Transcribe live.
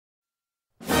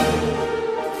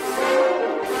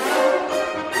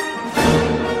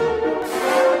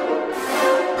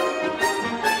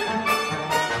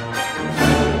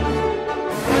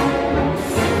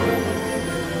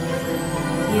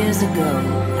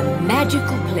a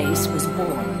magical place was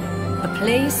born. A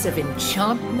place of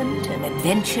enchantment and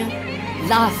adventure,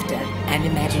 laughter and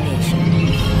imagination,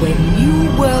 where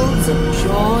new worlds of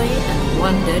joy and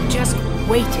wonder just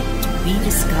waited to be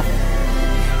discovered.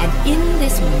 And in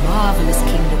this marvelous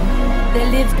kingdom,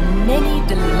 there lived many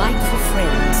delightful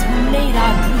friends who made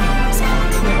our dreams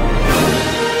come true.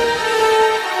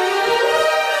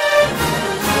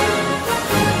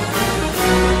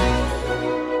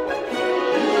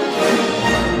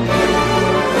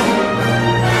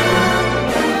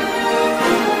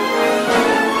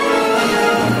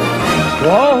 To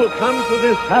all who come to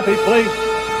this happy place,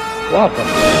 welcome.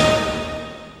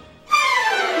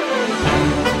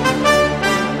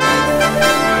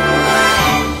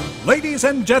 Ladies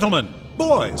and gentlemen,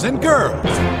 boys and girls,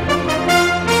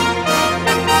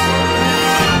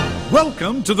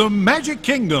 welcome to the Magic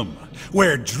Kingdom,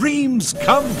 where dreams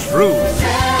come true.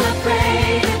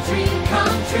 Celebrate a dream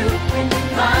come true, when you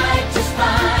might just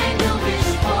find a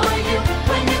wish for you.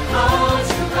 When you close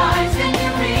your eyes and you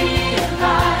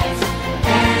realize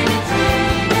any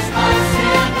dream is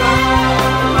possible.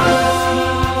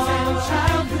 And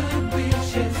childhood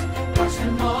wishes, watch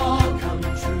them all come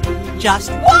true.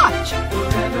 Just watch!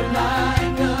 Forever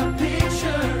like a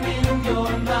picture in your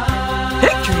mind.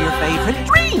 Picture your favorite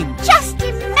dream! Just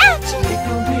imagine! Make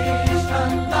a wish,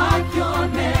 unlock your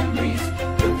memories,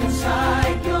 look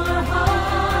inside your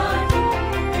heart,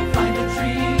 and find a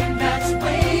dream that's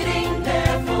waiting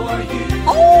there for you.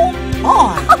 Oh,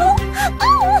 boy!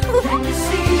 Can you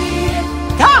see it?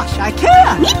 Gosh, I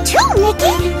can! Me too,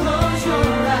 Mickey! Close your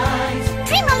eyes.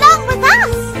 Dream along with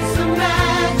us! It's the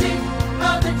magic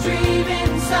of the dream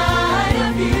inside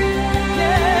of you.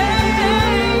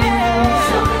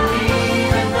 So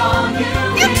believe in all you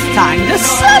It's time to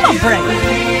celebrate!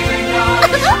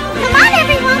 Come on,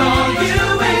 everyone! all you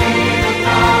wait and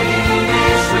all you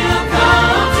wish will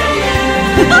come to you.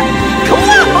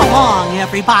 Clap along,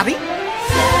 everybody!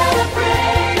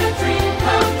 Celebrate a dream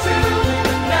come true.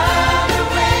 Another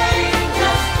waiting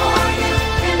just for you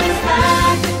in this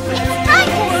magic place. Time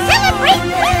to celebrate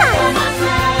with us! Come on,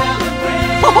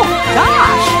 celebrate. Oh,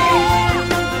 gosh!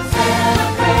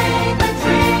 Celebrate the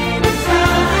dream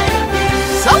inside of you.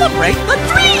 Celebrate the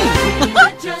dream!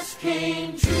 That just came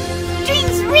true.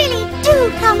 Dreams really do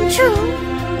come true!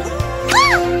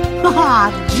 Ah,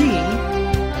 gee!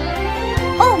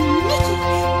 Oh, Mickey,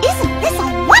 isn't this a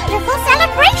wonderful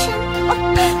celebration?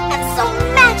 And so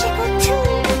magical, too!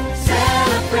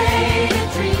 Celebrate a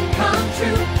dream come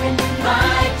true, and you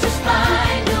might just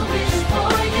find a wish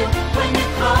for you. When you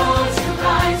close your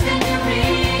eyes and you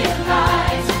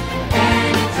realize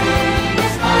any dream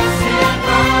is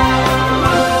possible.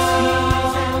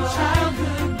 And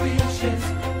childhood wishes,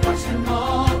 watch them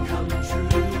all come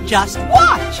true. Just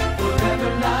watch!